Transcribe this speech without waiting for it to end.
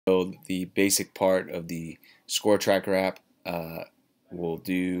So the basic part of the score tracker app will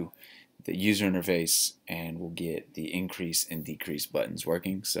do the user interface and we'll get the increase and decrease buttons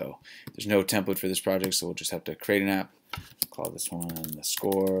working. So there's no template for this project, so we'll just have to create an app. Call this one the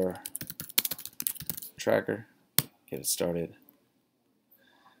score tracker. Get it started.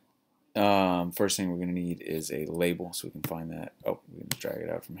 First thing we're going to need is a label, so we can find that. Oh, we can drag it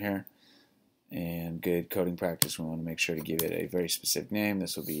out from here. And good coding practice, we want to make sure to give it a very specific name.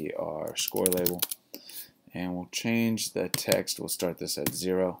 This will be our score label. And we'll change the text. We'll start this at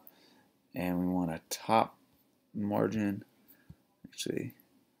 0. And we want a top margin. Actually,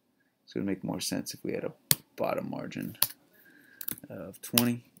 it's going to make more sense if we had a bottom margin of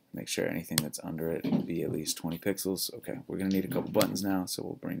 20. Make sure anything that's under it will be at least 20 pixels. Okay, we're going to need a couple buttons now, so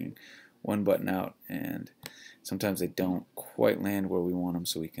we'll bring one button out. And sometimes they don't quite land where we want them,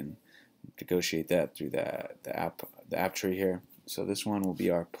 so we can negotiate that through the app tree here. So this one will be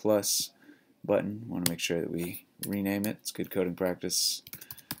our plus button. We want to make sure that we rename it. It's good coding practice.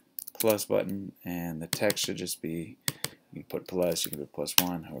 Plus button, and the text should just be, you put plus, you can put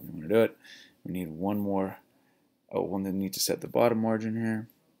 +1, however you want to do it. We need one more. Oh, one that need to set the bottom margin here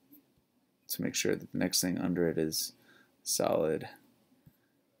to make sure that the next thing under it is solid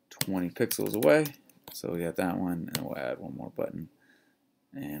 20 pixels away. So we got that one, and we'll add one more button.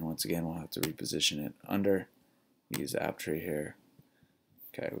 And once again, we'll have to reposition it under. Use the app tree here.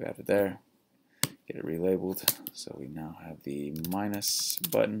 Okay, we got it there. Get it relabeled. So we now have the minus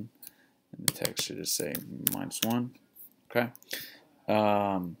button, and the text should just say -1. Okay.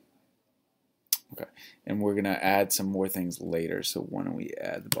 Okay, and we're gonna add some more things later. So why don't we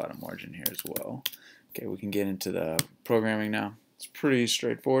add the bottom margin here as well? Okay, we can get into the programming now. It's pretty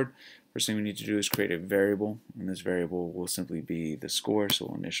straightforward. First thing we need to do is create a variable, and this variable will simply be the score. So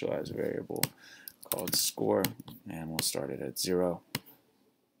we'll initialize a variable called score, and we'll start it at 0.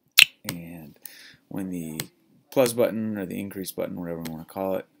 And when the plus button or the increase button, whatever we want to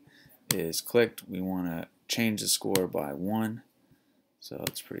call it, is clicked, we want to change the score by 1. So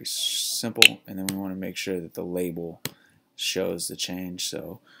it's pretty simple. And then we want to make sure that the label shows the change.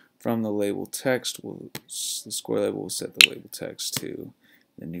 So from the label text, the score label will set the label text to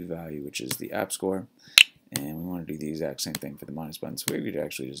the new value, which is the app score. And we want to do the exact same thing for the minus button. So we could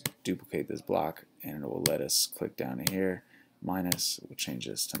actually just duplicate this block, and it will let us click down to here. Minus, we'll change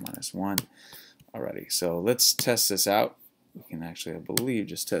this to -1. Alrighty, so let's test this out. We can actually, I believe,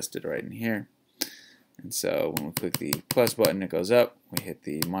 just test it right in here. And so when we click the plus button, it goes up. We hit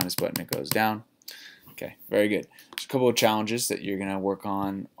the minus button, it goes down. Okay, very good. There's a couple of challenges that you're going to work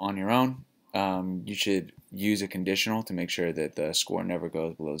on your own. You should use a conditional to make sure that the score never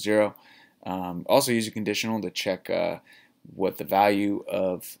goes below 0. Also use a conditional to check what the value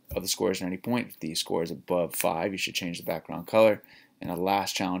of the score is at any point. If the score is above 5, you should change the background color. And the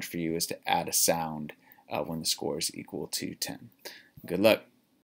last challenge for you is to add a sound when the score is equal to 10. Good luck.